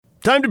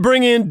Time to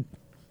bring in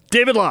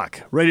David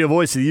Locke, radio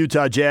voice of the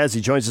Utah Jazz.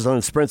 He joins us on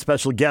the Sprint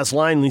special guest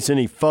line. Lease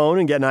any phone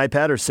and get an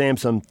iPad or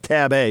Samsung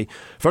Tab A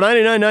for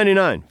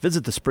 $99.99.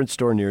 Visit the Sprint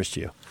store nearest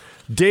you.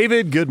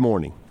 David, good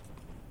morning.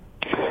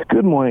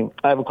 Good morning.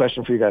 I have a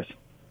question for you guys.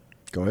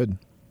 Go ahead.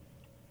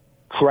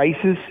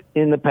 Crisis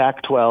in the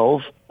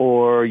Pac-12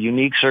 or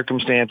unique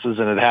circumstances,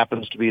 and it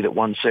happens to be that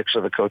 1/6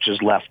 of the coaches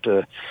left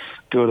to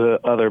go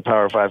to other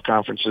Power 5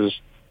 conferences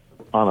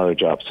on other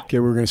jobs. Okay,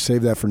 we're going to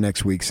save that for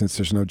next week since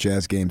there's no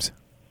Jazz games.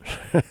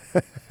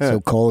 So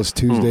call us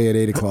Tuesday at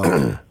 8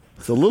 o'clock.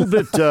 It's a little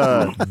bit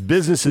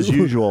business as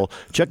usual.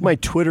 Check my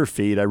Twitter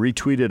feed. I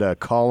retweeted a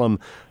column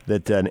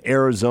that an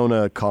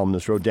Arizona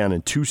columnist wrote down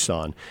in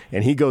Tucson,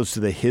 and he goes to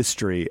the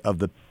history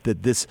of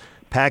this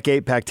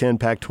Pac-8, Pac-10,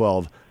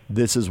 Pac-12.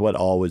 This is what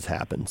always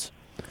happens.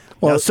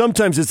 Well, now,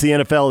 sometimes it's the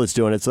NFL that's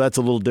doing it, so that's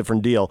a little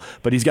different deal.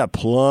 But he's got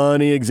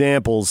plenty of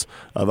examples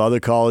of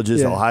other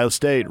colleges, Ohio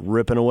State,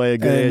 ripping away a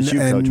good ASU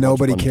coach. And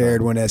nobody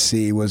cared when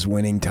SC was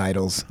winning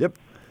titles. Yep.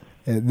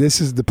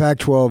 The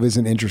Pac-12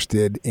 isn't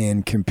interested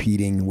in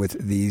competing with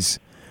these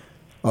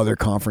other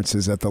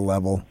conferences at the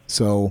level.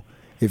 So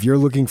if you're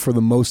looking for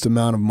the most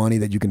amount of money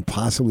that you can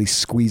possibly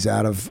squeeze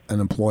out of an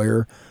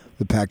employer,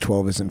 the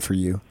Pac-12 isn't for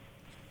you.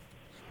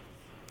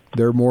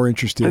 They're more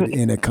interested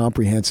in a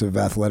comprehensive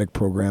athletic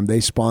program.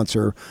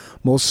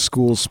 Most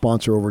schools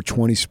sponsor over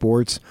 20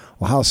 sports.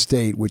 Ohio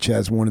State, which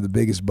has one of the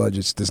biggest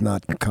budgets, does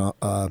not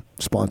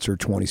sponsor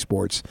 20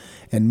 sports.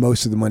 And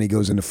most of the money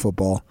goes into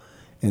football.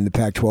 And the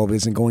Pac-12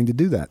 isn't going to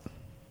do that.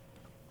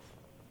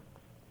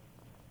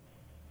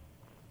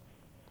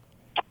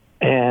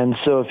 And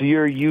so if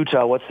you're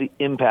Utah, what's the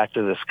impact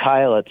of this?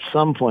 Kyle at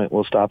some point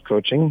will stop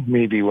coaching,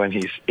 maybe when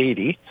he's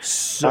 80.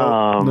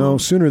 No,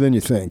 sooner than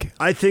you think.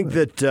 I think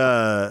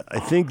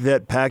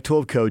that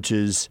Pac-12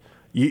 coaches,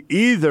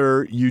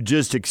 you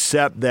just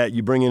accept that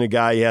you bring in a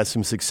guy, he has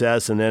some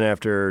success, and then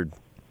after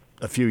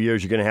a few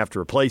years you're going to have to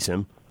replace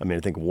him. I mean,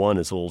 I think one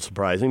is a little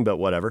surprising, but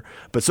whatever.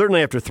 But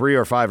certainly after 3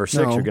 or 5 or 6,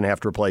 you're going to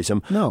have to replace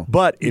him. No.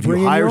 But if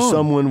you hire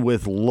someone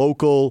with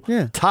local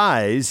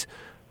ties,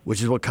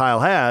 which is what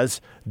Kyle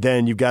has,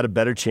 then you've got a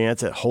better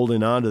chance at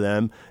holding on to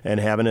them and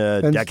having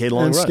a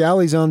decade-long run. And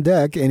Scally's on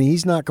deck, and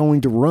he's not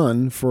going to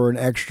run for an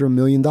extra $1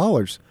 million.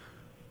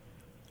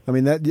 I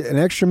mean, an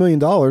extra $1 million,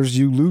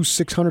 you lose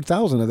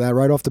 $600,000 of that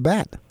right off the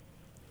bat.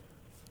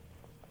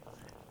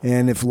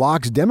 And if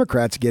Locke's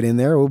Democrats get in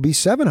there, it will be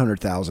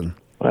 $700,000.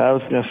 Well, I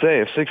was going to say,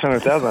 if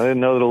 $600,000, I didn't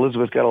know that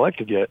Elizabeth got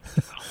elected yet.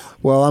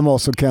 Well, I'm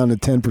also counting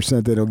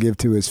 10% that he'll give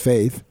to his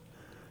faith.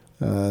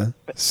 And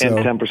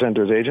 10%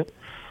 to his agent?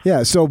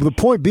 Yeah, so the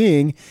point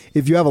being,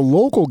 if you have a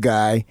local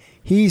guy,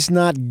 he's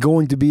not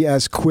going to be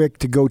as quick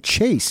to go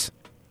chase.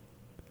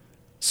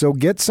 So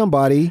get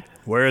somebody.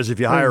 Whereas if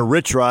you hire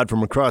Rich Rod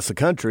from across the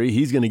country,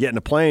 he's going to get in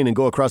a plane and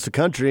go across the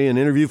country and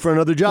interview for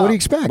another job. What do you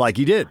expect? Like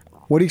he did.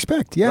 What do you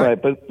expect? Yeah.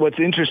 Right, but what's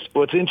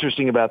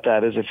interesting about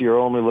that is if you're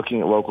only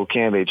looking at local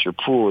candidates, your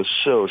pool is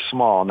so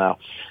small. Now,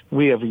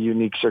 we have a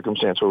unique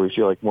circumstance where we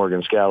feel like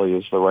Morgan Scally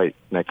is the right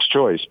next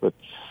choice, but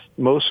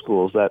most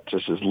schools, that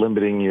just is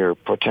limiting your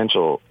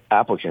potential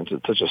applicants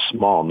at such a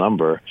small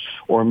number.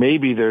 Or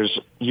maybe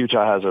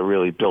Utah has a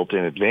really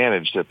built-in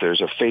advantage that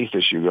there's a faith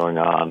issue going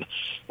on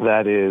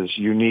that is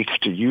unique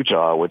to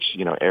Utah, which,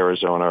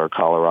 Arizona or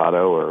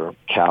Colorado or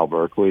Cal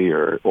Berkeley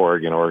or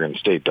Oregon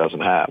State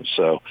doesn't have.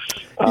 So,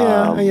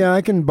 yeah,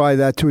 I can buy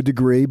that to a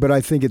degree, but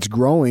I think it's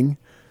growing.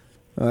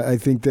 I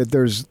think that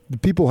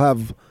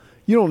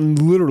you don't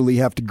literally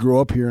have to grow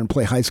up here and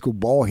play high school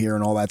ball here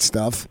and all that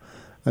stuff.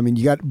 I mean,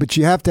 but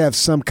you have to have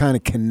some kind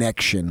of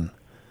connection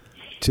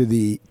to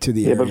the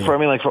area. But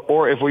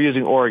if we're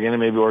using Oregon,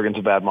 and maybe Oregon's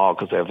a bad model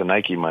because they have the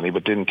Nike money,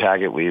 but didn't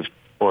Taggart leave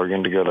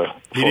Oregon to go to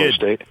Florida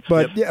State?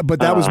 But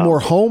but that was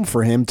more home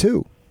for him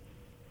too.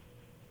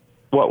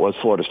 What was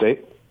Florida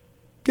State?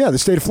 Yeah, the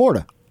state of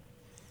Florida.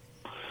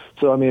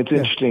 So I mean, it's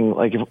interesting.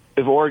 Like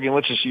if Oregon,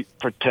 let's just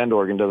pretend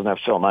Oregon doesn't have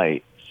Phil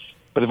Knight,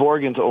 but if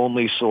Oregon's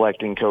only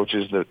selecting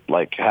coaches that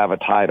have a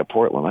tie to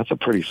Portland, that's a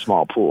pretty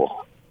small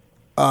pool.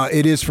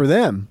 It is for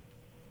them,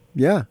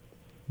 yeah,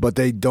 but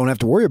they don't have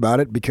to worry about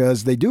it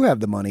because they do have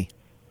the money.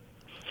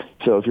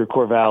 So if you're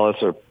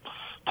Corvallis or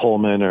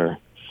Pullman or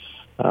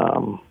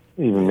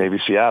even maybe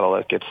Seattle,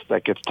 that gets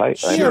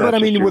tight. Yeah, but I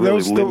mean, with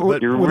those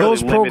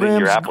programs,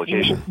 your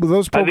application. With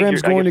those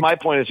programs going, my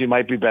point is, you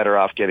might be better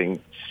off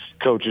getting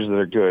coaches that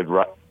are good,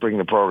 bring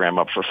the program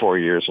up for 4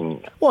 years, and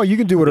you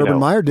can do what Urban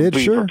Meyer did.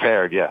 Be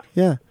prepared,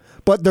 yeah.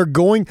 But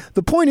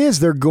the point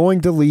is, they're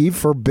going to leave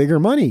for bigger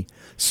money.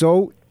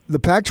 So the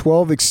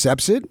Pac-12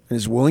 accepts it and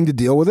is willing to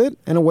deal with it,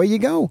 and away you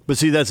go. But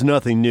see, that's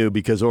nothing new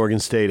because Oregon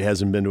State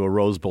hasn't been to a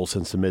Rose Bowl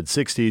since the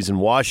mid-'60s, and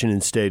Washington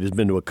State has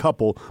been to a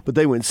couple, but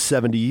they went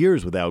 70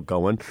 years without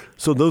going.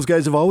 So those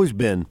guys have always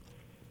been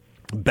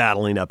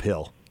battling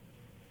uphill.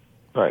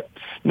 Right.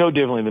 No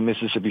differently than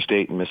Mississippi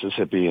State and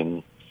Mississippi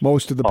and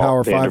most of the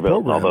Power 5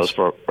 programs.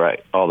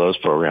 All those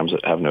programs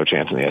that have no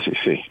chance in the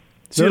SEC.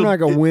 They're not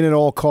going to win at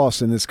all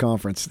costs in this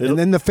conference. And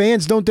then the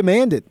fans don't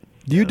demand it.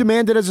 Do you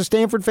demand it as a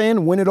Stanford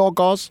fan, win at all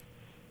costs?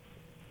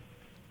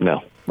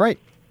 No. Right.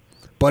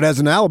 But as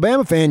an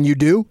Alabama fan, you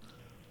do.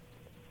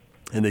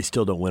 And they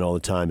still don't win all the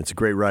time. It's a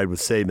great ride with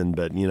Saban,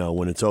 but,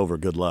 when it's over,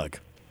 good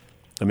luck.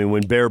 I mean,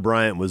 when Bear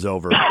Bryant was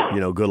over,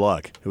 good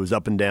luck. It was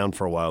up and down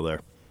for a while there.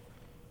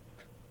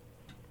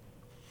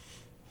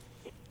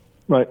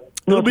 Right.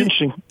 It'll be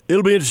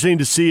interesting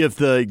to see if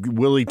the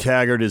Willie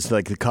Taggart is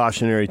like the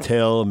cautionary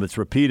tale, and it's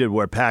repeated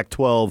where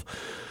Pac-12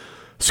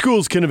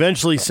 schools can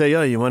eventually say,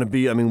 "Oh, you want to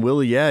be?" I mean,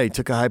 Willie, he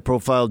took a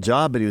high-profile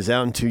job, but he was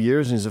out in 2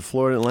 years, and he's at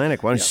Florida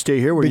Atlantic. Why don't you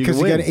stay here where because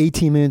you can win? Because he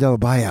got an $18 million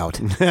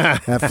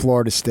buyout at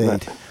Florida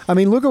State. I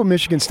mean, look at what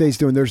Michigan State's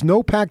doing. There's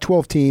no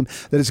Pac-12 team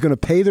that is going to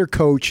pay their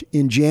coach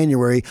in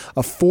January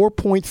a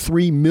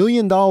 $4.3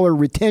 million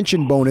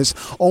retention bonus,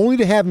 only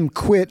to have him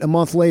quit a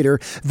month later,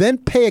 then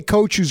pay a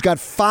coach who's got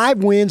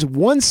 5 wins,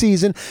 1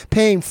 season,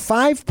 paying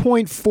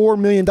 $5.4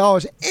 million,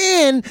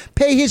 and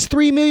pay his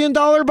 $3 million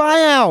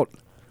buyout.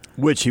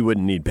 Which he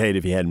wouldn't need paid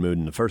if he hadn't moved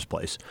in the first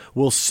place.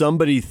 Will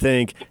somebody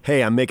think,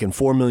 hey, I'm making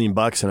 $4 million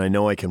and I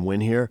know I can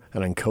win here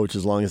and I can coach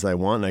as long as I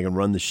want and I can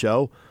run the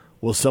show?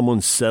 Will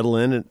someone settle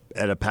in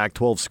at a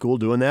Pac-12 school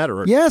doing that?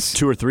 Or yes.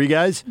 2 or 3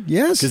 guys?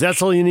 Yes. Because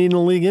that's all you need in the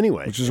league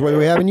anyway. Which is what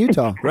we have in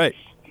Utah. Right.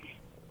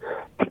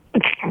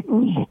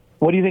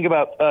 What do you think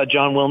about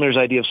John Wilner's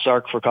idea of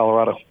Sark for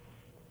Colorado?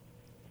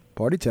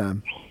 Party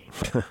time.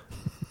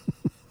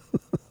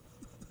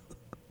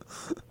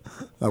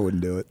 I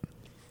wouldn't do it.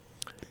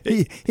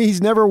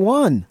 He's never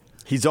won.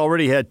 He's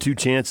already had 2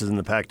 chances in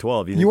the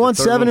Pac-12. You want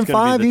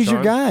 7-5? He's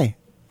your guy,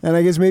 and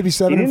I guess maybe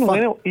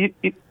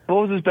 7-5.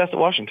 What was his best at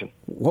Washington?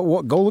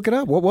 What? Go look it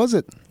up. What was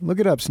it? Look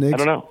it up, Snakes. I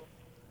don't know.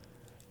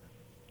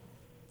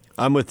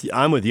 I'm with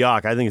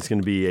Yock. I think it's going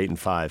to be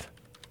 8-5.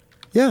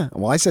 Yeah.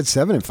 Well, I said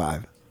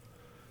 7-5.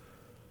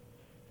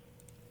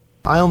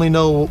 I only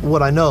know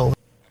what I know.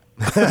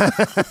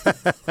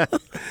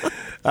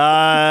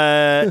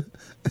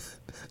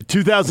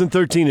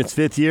 2013, its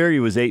 5th year, he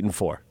was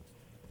 8-4.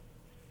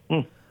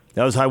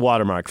 That was high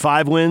watermark.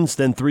 5 wins,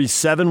 then 3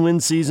 7-win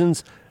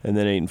seasons, and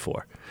then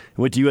 8-4.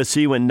 He went to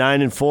USC, went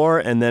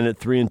 9-4, and then at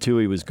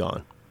 3-2, he was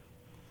gone.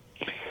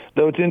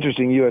 Though it's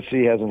interesting,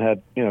 USC hasn't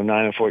had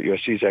 9-4 at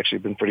USC's actually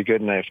been pretty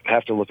good, and I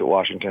have to look at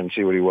Washington and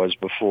see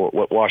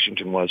what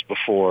Washington was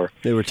before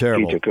they were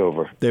terrible. He took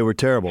over. They were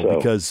terrible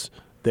because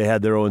they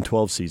had their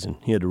 0-12 season.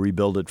 He had to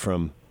rebuild it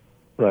from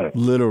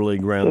literally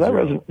ground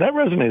zero. That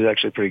resume is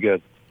actually pretty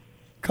good.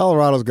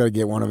 Colorado's got to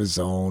get one of his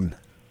own.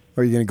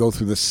 Or you're going to go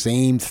through the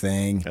same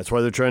thing. That's why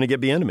they're trying to get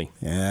Bieniemy.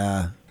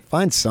 Yeah.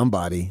 Find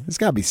somebody. There's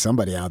got to be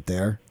somebody out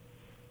there.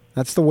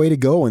 That's the way to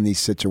go in these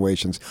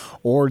situations.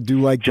 Or do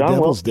like the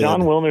Devils did.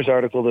 John Wilner's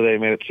article today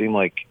made it seem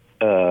like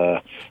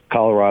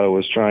Colorado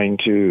was trying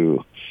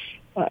to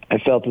I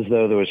felt as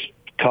though there was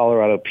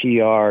Colorado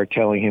PR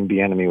telling him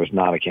Bieniemy was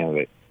not a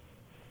candidate,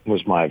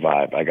 was my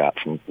vibe I got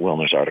from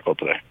Wilner's article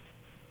today.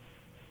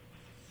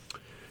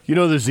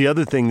 There's the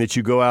other thing that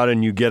you go out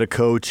and you get a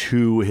coach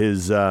who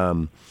is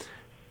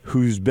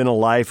who's been a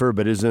lifer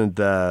but isn't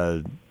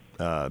the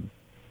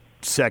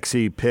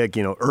sexy pick,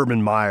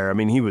 Urban Meyer. I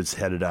mean, he was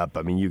headed up.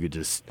 I mean, you could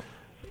just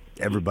 –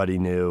 everybody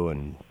knew,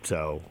 and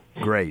so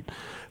great.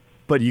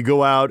 But you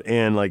go out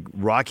and, like,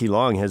 Rocky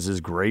Long has this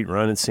great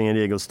run at San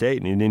Diego State,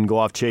 and he didn't go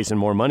off chasing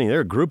more money.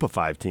 They're a group of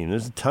 5 teams.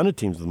 There's a ton of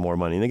teams with more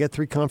money, and they got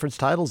 3 conference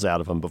titles out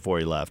of him before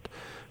he left.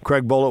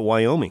 Craig Bohl at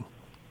Wyoming.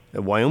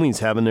 Wyoming's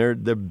having their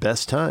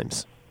best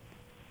times.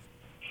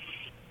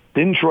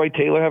 Didn't Troy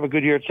Taylor have a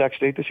good year at Sac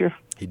State this year?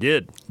 He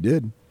did.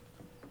 Did.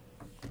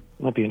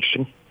 Might be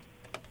interesting.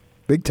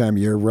 Big time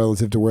year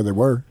relative to where they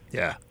were.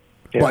 Yeah.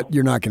 But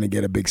you're not going to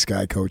get a Big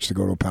Sky coach to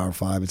go to a Power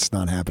 5. It's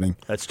not happening.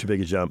 That's too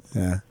big a jump.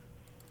 Yeah.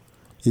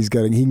 He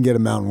can get a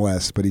Mountain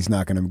West, but he's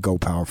not going to go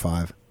Power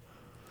 5.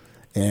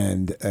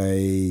 And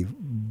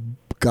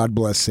God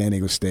bless San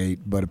Diego State,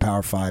 but a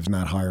Power 5 is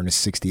not hiring a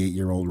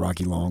 68-year-old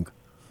Rocky Long.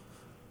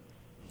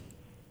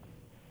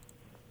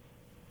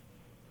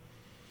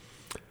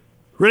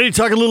 Ready to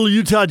talk a little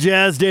Utah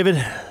Jazz,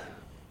 David?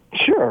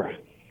 Sure.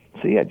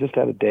 See, I just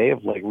had a day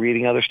of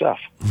reading other stuff.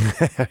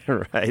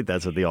 Right,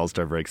 that's what the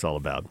All-Star break's all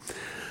about.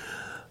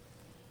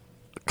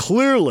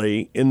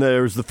 Clearly,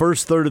 there was the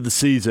first third of the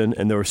season,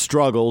 and there were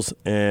struggles,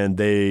 and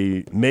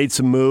they made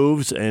some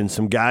moves, and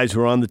some guys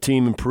who were on the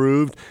team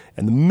improved,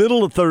 and the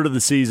middle of third of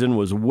the season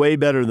was way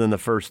better than the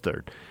first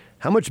third.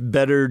 How much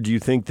better do you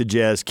think the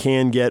Jazz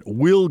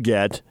will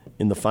get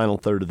in the final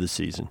third of the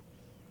season?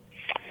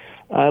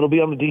 It'll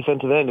be on the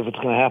defensive end if it's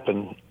going to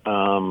happen.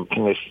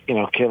 Can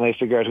they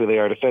figure out who they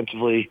are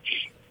defensively?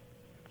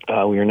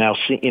 We are now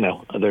seeing,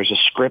 there's a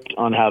script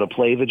on how to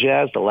play the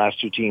Jazz. The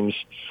last 2 teams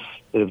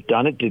that have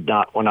done it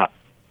were not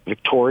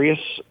victorious.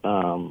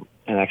 And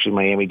actually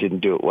Miami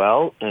didn't do it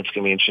well. And it's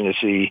going to be interesting to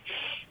see.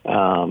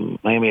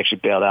 Miami actually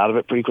bailed out of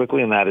it pretty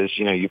quickly. And that is,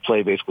 you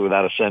play basically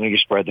without a center. You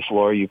spread the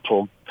floor. You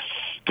pull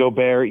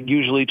Gobert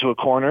usually to a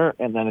corner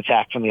and then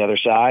attack from the other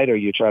side, or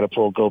you try to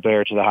pull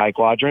Gobert to the high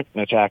quadrant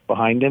and attack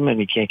behind him, and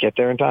he can't get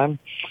there in time.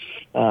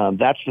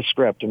 That's the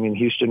script. I mean,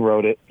 Houston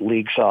wrote it.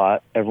 League saw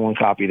it. Everyone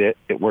copied it.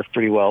 It worked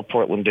pretty well.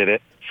 Portland did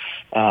it.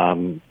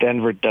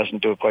 Denver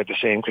doesn't do it quite the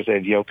same because they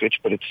had Jokic,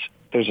 but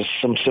there's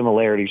some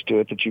similarities to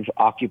it that you've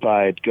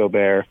occupied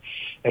Gobert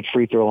at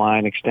free throw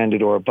line,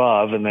 extended or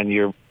above, and then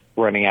you're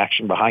running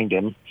action behind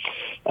him.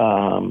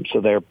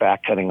 So their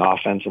back cutting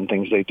offense and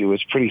things they do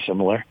is pretty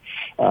similar.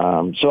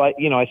 So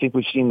I think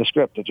we've seen the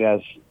script. The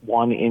Jazz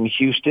won in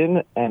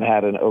Houston and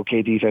had an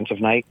okay defensive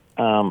night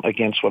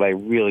against what I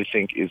really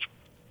think is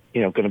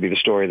going to be the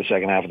story of the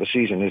second half of the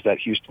season, is that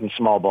Houston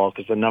small ball,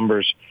 because the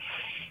numbers,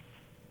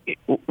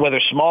 whether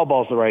small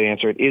ball is the right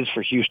answer, it is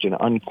for Houston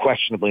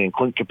unquestionably, and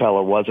Clint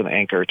Capella was an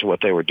anchor to what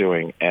they were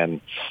doing,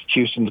 and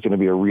Houston's going to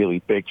be a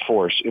really big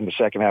force in the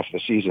second half of the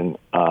season,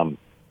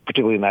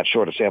 particularly in that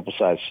short a sample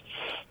size.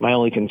 My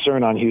only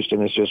concern on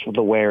Houston is just with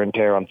the wear and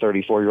tear on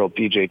 34-year-old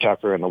PJ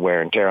Tucker and the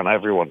wear and tear on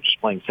everyone just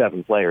playing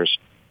 7 players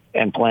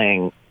and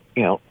playing,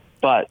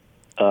 but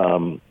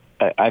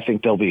I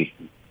think they'll be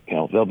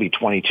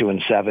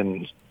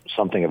 22-7,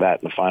 something of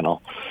that in the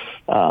final.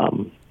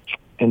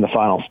 In the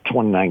final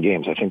 29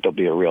 games, I think they'll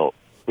be a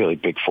really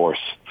big force.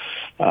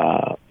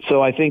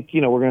 So I think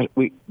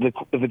if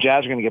the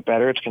Jazz are going to get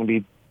better, it's going to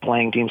be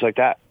playing teams like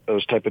that.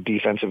 Those type of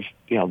defensive,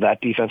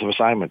 that defensive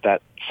assignment,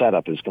 that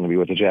setup is going to be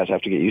what the Jazz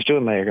have to get used to,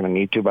 and they're going to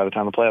need to by the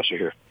time the playoffs are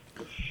here.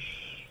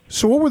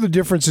 So what were the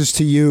differences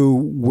to you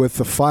with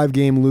the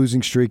 5-game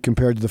losing streak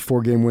compared to the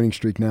 4-game winning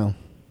streak now?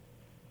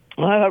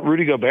 Well, I thought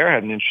Rudy Gobert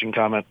had an interesting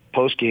comment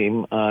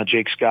post-game.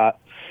 Jake Scott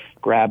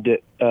grabbed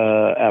it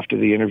after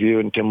the interview,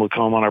 and Tim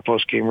Lacombe on our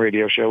post-game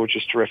radio show, which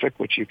is terrific,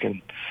 which you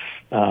can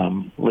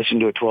listen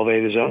to at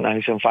 1280 The Zone,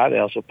 97.5. They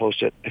also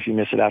post it, if you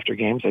miss it after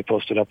games, they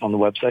post it up on the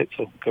website,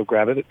 so go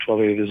grab it at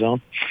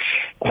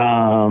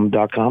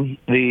 1280thezone.com.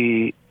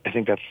 I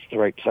think that's the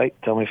right site.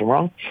 Tell me if I'm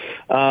wrong.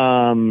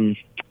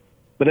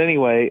 But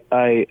anyway,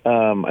 I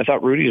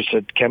thought Rudy just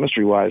said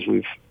chemistry-wise,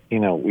 we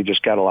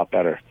just got a lot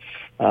better,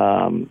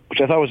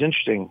 which I thought was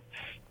interesting.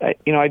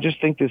 I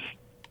just think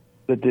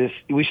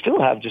we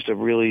still have just a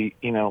really,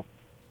 a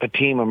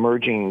team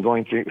emerging and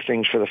going through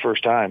things for the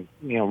first time.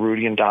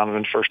 Rudy and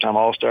Donovan, first-time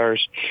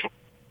All-Stars.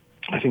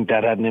 I think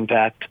that had an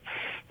impact.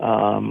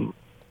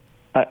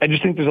 I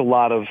just think I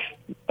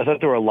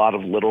thought there were a lot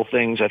of little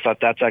things. I thought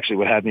that's actually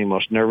what had me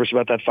most nervous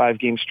about that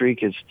 5-game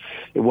streak, is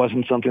it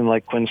wasn't something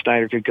like Quinn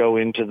Snyder could go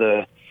into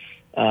the,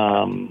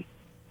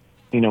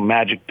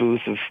 magic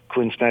booth of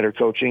Quinn Snyder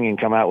coaching and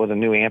come out with a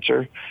new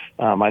answer.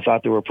 I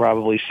thought there were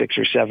probably 6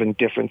 or 7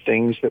 different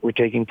things that were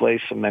taking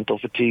place, some mental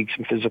fatigue,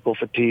 some physical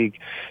fatigue.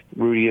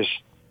 Rudy,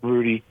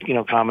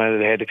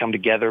 commented they had to come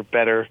together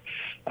better.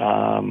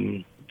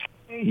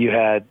 You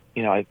had,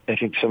 I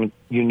think some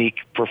unique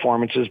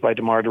performances by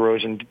DeMar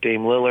DeRozan and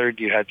Dame Lillard.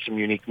 You had some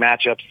unique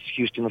matchups.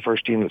 Houston, the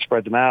first team that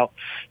spread them out.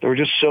 There were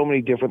just so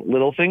many different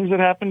little things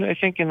that happened, I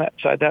think,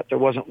 inside that. There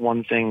wasn't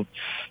one thing.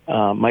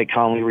 Mike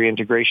Conley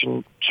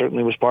reintegration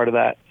certainly was part of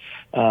that.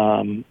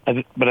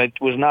 But there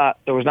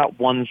was not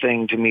one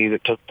thing to me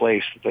that took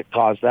place that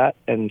caused that.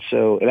 And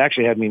so it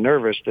actually had me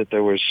nervous that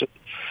there was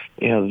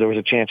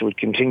a chance it would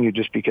continue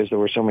just because there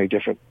were so many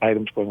different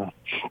items going on.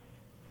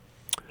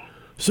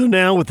 So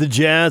now with the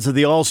Jazz at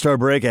the All-Star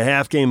break, a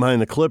half game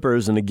behind the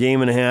Clippers and a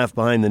game and a half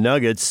behind the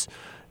Nuggets,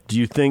 do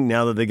you think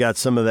now that they got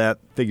some of that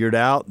figured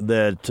out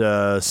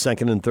that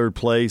second and third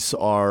place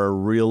are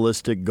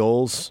realistic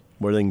goals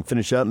where they can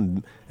finish up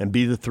and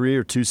be the 3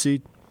 or 2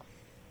 seed?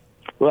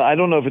 Well, I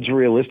don't know if it's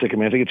realistic. I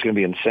mean, I think it's going to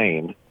be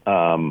insane. It's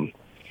going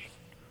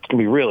to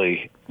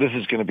be this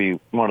is going to be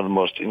one of the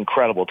most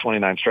incredible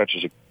 29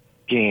 stretches of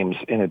games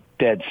in a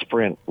dead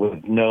sprint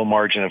with no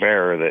margin of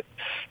error,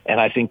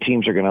 and I think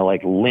teams are going to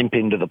limp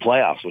into the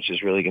playoffs, which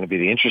is really going to be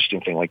the interesting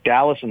thing. Like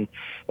Dallas and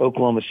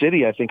Oklahoma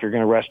City, I think are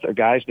going to rest their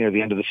guys near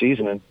the end of the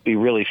season and be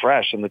really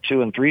fresh, and the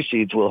 2 and 3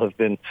 seeds will have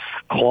been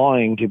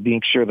clawing to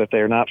make sure that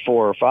they're not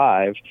 4 or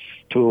 5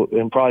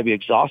 and probably be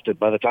exhausted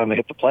by the time they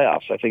hit the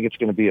playoffs. I think it's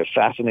going to be a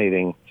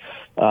fascinating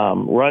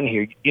run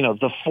here.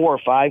 The 4 or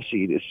 5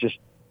 seed is just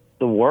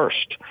the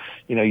worst.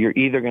 You're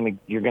going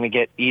to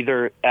get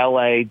either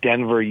LA,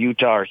 Denver,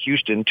 Utah, or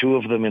Houston, 2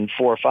 of them in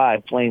 4 or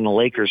 5 playing the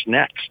Lakers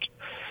next.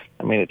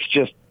 I mean, it's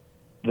just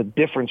the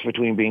difference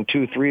between being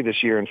 2-3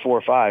 this year and 4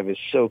 or 5 is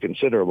so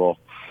considerable.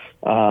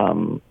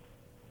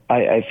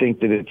 I think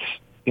that it's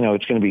going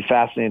to be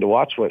fascinating to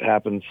watch what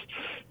happens.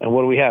 And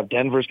what do we have?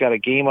 Denver's got a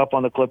game up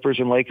on the Clippers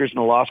and Lakers in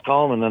the loss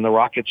column, and then the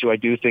Rockets, who I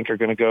do think are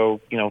going to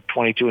go,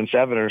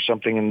 22-7 or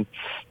something in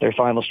their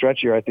final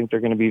stretch here. I think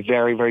they're going to be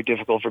very, very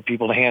difficult for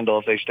people to handle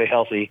if they stay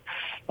healthy.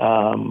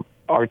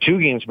 Are 2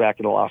 games back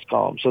in the loss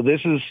column. So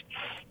and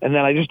then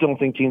I just don't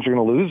think teams are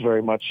going to lose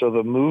very much. So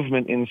the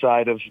movement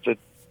inside of the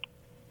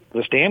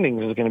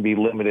standings is going to be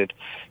limited.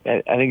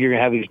 I think you're going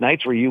to have these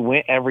nights where you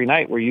win every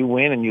night, where you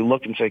win and you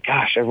look and say,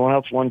 gosh, everyone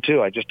else won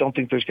too. I just don't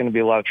think there's going to be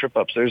a lot of trip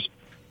ups. There's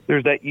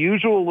that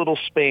usual little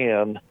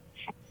span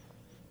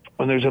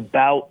when there's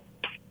about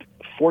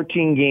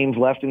 14 games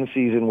left in the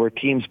season where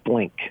teams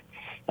blink.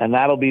 And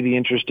that'll be the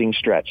interesting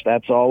stretch.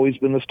 That's always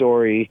been the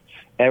story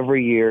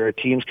every year.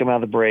 Teams come out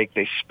of the break.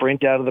 They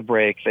sprint out of the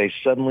break. They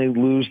suddenly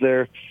lose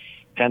their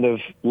kind of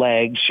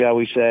legs, shall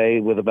we say,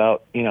 with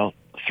about,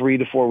 3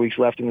 to 4 weeks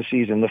left in the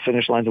season. The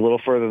finish line's a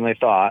little further than they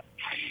thought,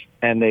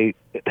 and they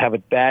have a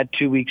bad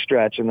 2-week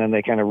stretch, and then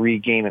they kind of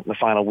regain it in the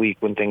final week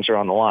when things are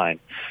on the line.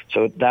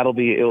 So that'll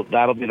be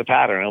the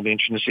pattern. It'll be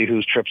interesting to see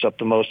who trips up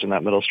the most in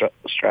that middle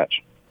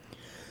stretch.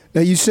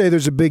 Now, you say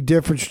there's a big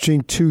difference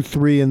between 2,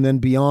 3, and then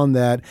beyond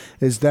that.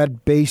 Is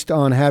that based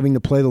on having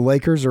to play the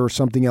Lakers or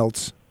something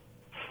else?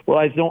 Well,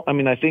 I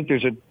think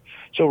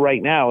so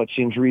right now it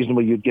seems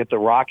reasonable you'd get the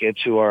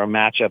Rockets, who are a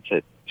matchup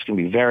that it's going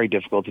to be very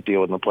difficult to deal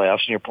with in the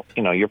playoffs. And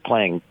you're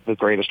playing the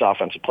greatest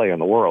offensive player in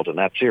the world in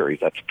that series.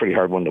 That's a pretty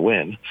hard one to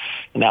win.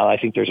 Now I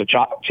think there's a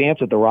chance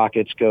that the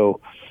Rockets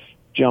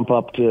jump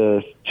up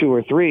to 2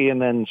 or 3, and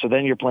then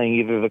you're playing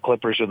either the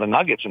Clippers or the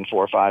Nuggets in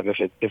 4 or 5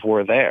 if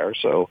we're there.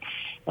 So,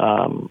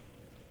 and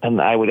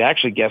I would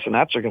actually guess in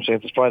that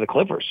circumstance it's probably the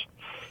Clippers.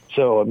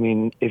 So, I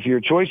mean, if your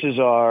choices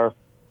are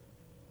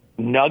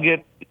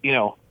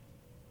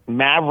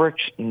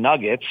Mavericks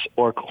Nuggets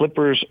or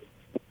Clippers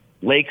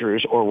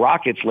Lakers or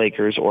Rockets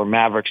Lakers or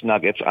Mavericks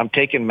Nuggets, I'm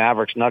taking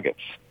Mavericks Nuggets.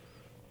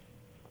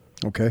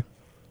 Okay.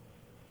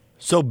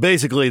 So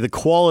basically, the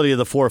quality of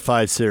the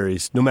 4-5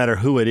 series, no matter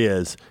who it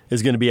is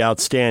going to be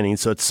outstanding.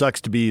 So it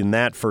sucks to be in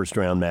that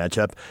first-round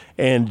matchup.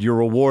 And your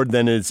reward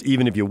then is,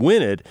 even if you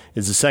win it,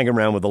 is the second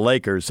round with the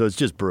Lakers. So it's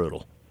just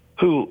brutal.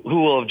 Who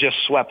will have just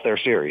swept their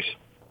series?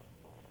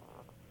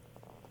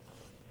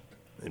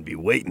 And be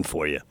waiting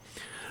for you.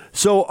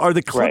 So are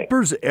the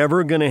Clippers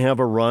ever going to have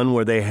a run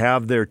where they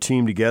have their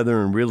team together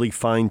and really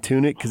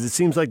fine-tune it? Because it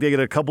seems like they get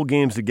a couple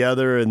games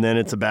together, and then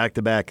it's a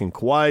back-to-back, and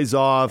Kawhi's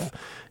off.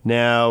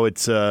 Now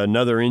it's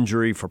another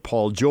injury for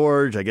Paul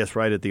George. I guess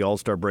right at the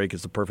All-Star break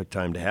is the perfect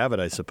time to have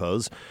it, I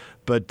suppose.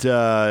 But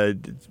are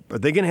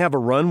they going to have a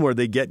run where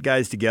they get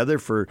guys together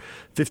for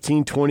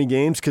 15, 20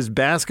 games? Because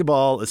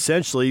basketball,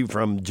 essentially,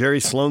 from Jerry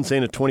Sloan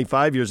saying it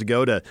 25 years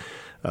ago to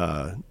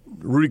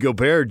Rudy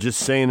Gobert just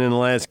saying in the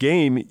last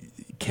game,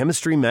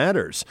 chemistry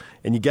matters.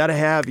 And you got to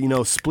have,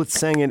 split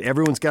second.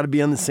 Everyone's got to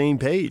be on the same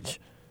page.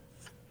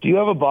 Do you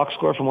have a box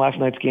score from last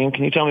night's game?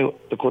 Can you tell me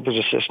what the Clippers'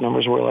 assist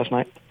numbers were last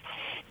night?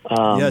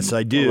 Yes,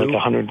 I do. Like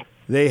 100.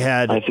 They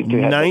had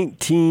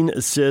 19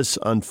 assists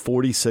on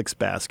 46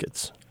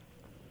 baskets.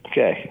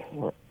 Okay.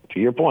 To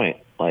your point,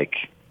 that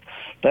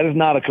is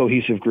not a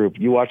cohesive group.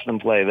 You watch them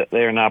play, that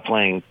they are not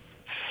playing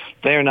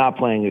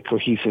a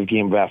cohesive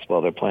game of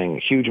basketball. They're playing a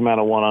huge amount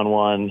of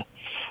one-on-one.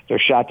 Their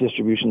shot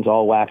distribution's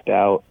all whacked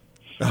out.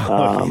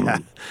 Yeah.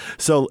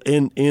 So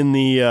in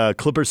the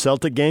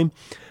Clippers-Celtic game,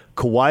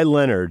 Kawhi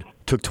Leonard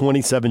took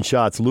 27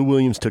 shots. Lou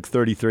Williams took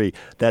 33.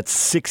 That's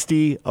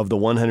 60 of the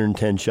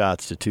 110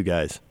 shots to two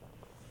guys.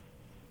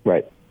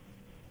 Right.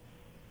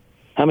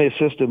 How many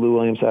assists did Lou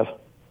Williams have?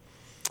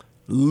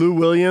 Lou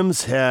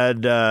Williams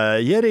had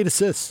 8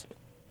 assists.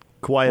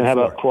 Kawhi had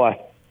 4. How about Kawhi?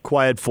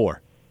 Kawhi had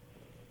 4.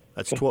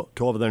 That's 12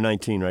 of their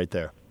 19 right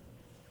there.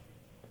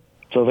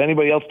 So if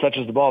anybody else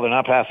touches the ball, they're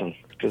not passing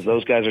because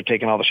those guys are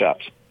taking all the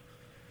shots.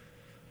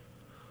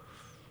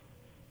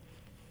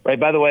 Right,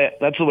 by the way,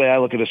 that's the way I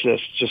look at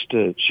assists, just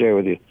to share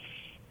with you.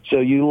 So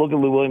you look at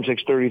Lou Williams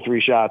takes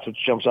 33 shots, which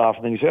jumps off,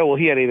 and then you say, oh, well,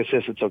 he had 8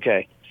 assists, it's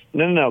okay.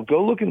 No.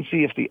 Go look and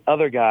see if the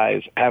other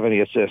guys have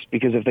any assists,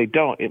 because if they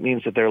don't, it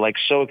means that they're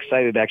so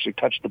excited to actually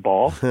touch the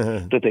ball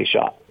that they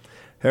shot.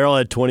 Harrell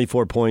had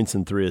 24 points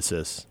and 3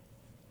 assists.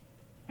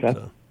 Okay.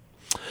 So.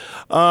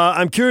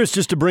 I'm curious,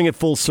 just to bring it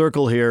full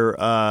circle here,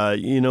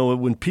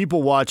 when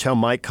people watch how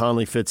Mike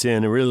Conley fits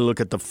in and really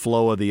look at the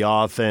flow of the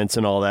offense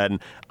and all that,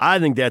 and I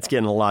think that's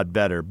getting a lot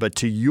better. But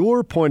to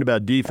your point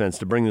about defense,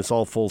 to bring this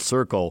all full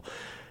circle,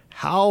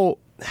 how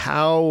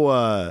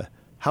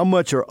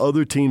much are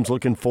other teams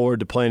looking forward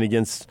to playing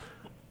against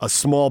a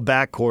small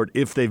backcourt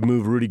if they've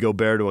moved Rudy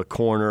Gobert to a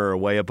corner or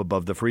way up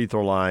above the free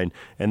throw line,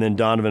 and then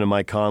Donovan and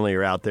Mike Conley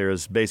are out there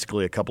as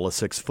basically a couple of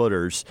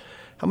 6-footers?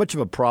 How much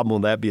of a problem will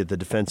that be at the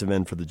defensive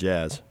end for the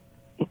Jazz?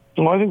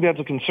 Well, I think that's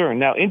a concern.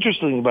 Now,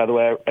 interestingly, by the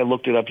way, I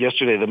looked it up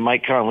yesterday. The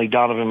Mike Conley,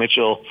 Donovan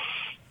Mitchell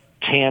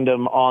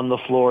tandem on the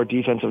floor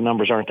defensive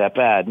numbers aren't that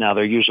bad. Now,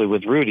 they're usually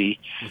with Rudy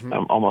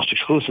almost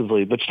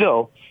exclusively. But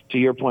still, to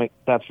your point,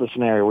 that's the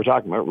scenario we're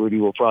talking about. Rudy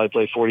will probably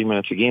play 40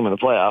 minutes a game in the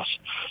playoffs.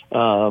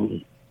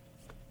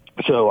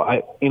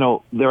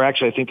 They're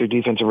actually, I think their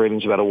defensive rating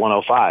is about a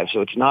 105.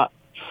 So it's not.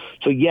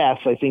 So, yes,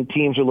 I think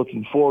teams are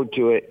looking forward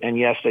to it, and,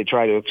 yes, they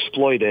try to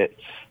exploit it.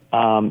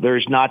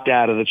 There's not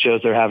data that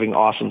shows they're having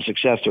awesome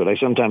success to it. I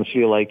sometimes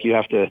feel like you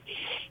have to,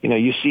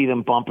 you see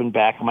them bumping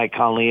back Mike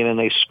Conley in and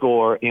they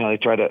score.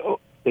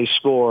 They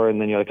score,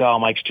 and then you're like, oh,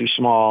 Mike's too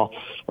small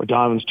or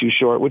Donovan's too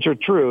short, which are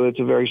true.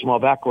 It's a very small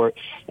backcourt.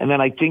 And then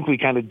I think we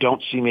kind of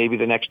don't see maybe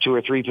the next 2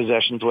 or 3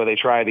 possessions where they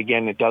try it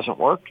again and it doesn't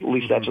work. At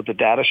least that's what the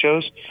data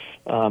shows.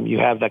 You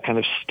have that kind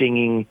of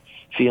stinging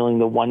feeling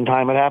the one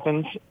time it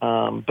happens.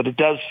 But it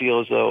does feel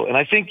as though, and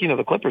I think,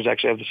 the Clippers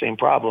actually have the same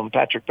problem.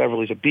 Patrick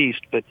Beverley's a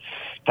beast, but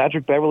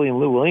Patrick Beverley and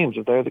Lou Williams,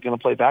 if they're going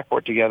to play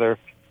backcourt together,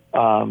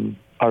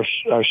 are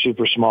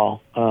super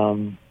small.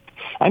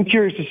 I'm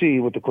curious to see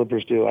what the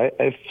Clippers do.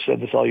 I've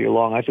said this all year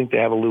long. I think they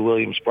have a Lou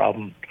Williams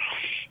problem.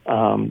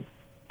 And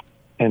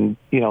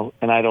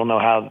I don't know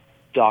how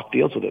Doc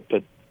deals with it.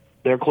 But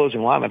their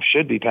closing lineup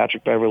should be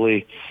Patrick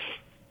Beverley,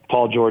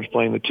 Paul George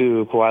playing the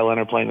 2, Kawhi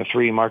Leonard playing the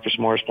 3, Marcus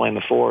Morris playing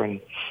the 4,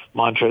 and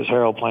Montrezl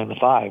Harrell playing the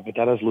 5. But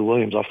that has Lou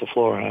Williams off the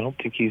floor, and I don't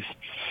think he's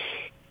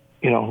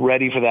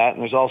ready for that.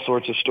 And there's all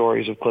sorts of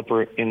stories of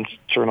Clipper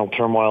internal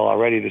turmoil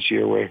already this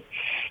year where,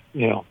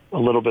 a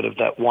little bit of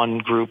that one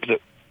group that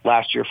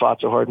last year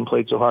fought so hard and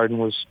played so hard and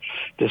was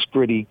this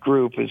gritty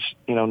group is,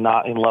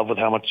 not in love with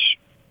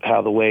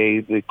how the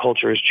way the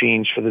culture has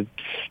changed for the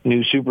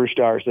new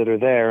superstars that are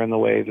there and the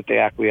way that they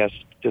acquiesce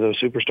to those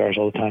superstars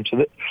all the time. So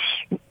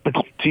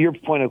that, to your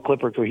point of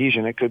Clipper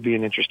cohesion, it could be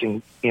an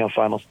interesting,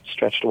 final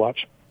stretch to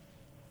watch.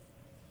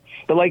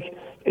 But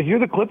if you're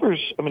the Clippers,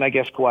 I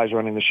guess Kawhi's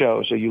running the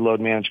show, so you load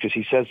manage because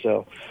he says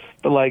so.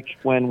 But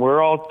when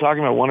we're all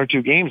talking about 1 or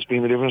 2 games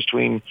being the difference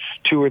between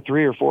 2 or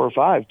 3 or 4 or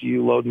 5, do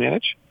you load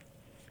manage?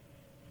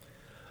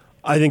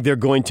 I think they're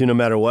going to no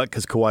matter what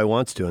because Kawhi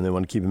wants to and they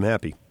want to keep him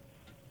happy.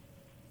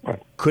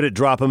 Right. Could it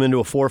drop him into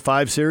a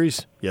 4-5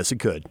 series? Yes, it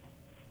could.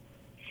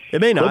 It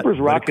may not, but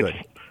it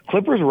could.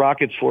 Clippers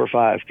Rockets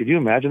 4-5. Could you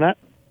imagine that?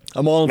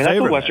 I'm all in favor of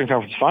that. That's a Western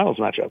Conference Finals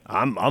matchup.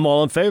 I'm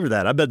all in favor of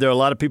that. I bet there are a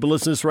lot of people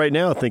listening to this right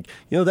now think,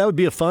 that would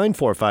be a fine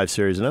 4-5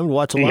 series, and I would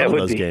watch a lot of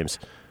those games.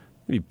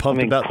 You'd be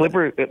pumped about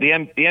Clippers, the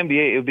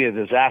NBA, it would be a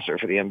disaster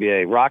for the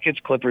NBA. Rockets,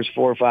 Clippers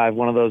 4-5,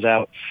 one of those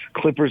out.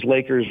 Clippers,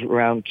 Lakers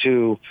round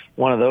 2,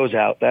 one of those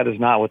out. That is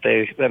not what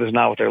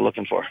they're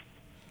looking for.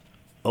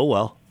 Oh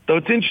well. So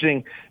it's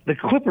interesting. The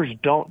Clippers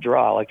don't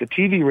draw. The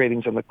TV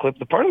ratings on the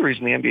the part of the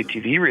reason the NBA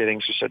TV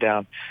ratings are so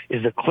down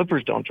is the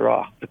Clippers don't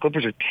draw. The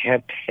Clippers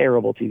have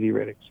terrible TV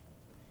ratings.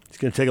 It's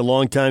going to take a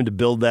long time to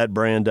build that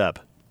brand up.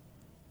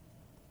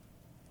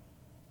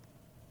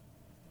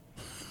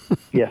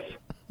 Yes,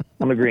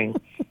 I'm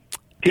agreeing.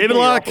 David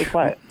Locke,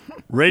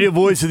 radio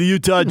voice of the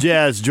Utah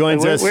Jazz,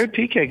 joins us. Where'd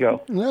PK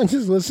go? I'm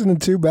just listening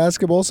to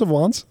Basketball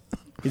Savants.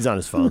 He's on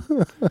his phone.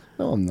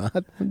 No, I'm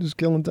not. I'm just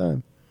killing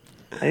time.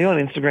 Are you on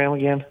Instagram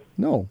again?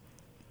 No.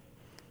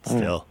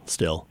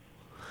 Still.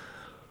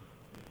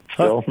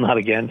 Not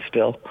again,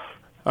 still.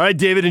 All right,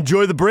 David,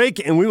 enjoy the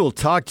break, and we will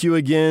talk to you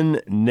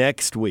again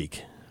next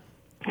week.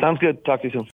 Sounds good. Talk to you soon.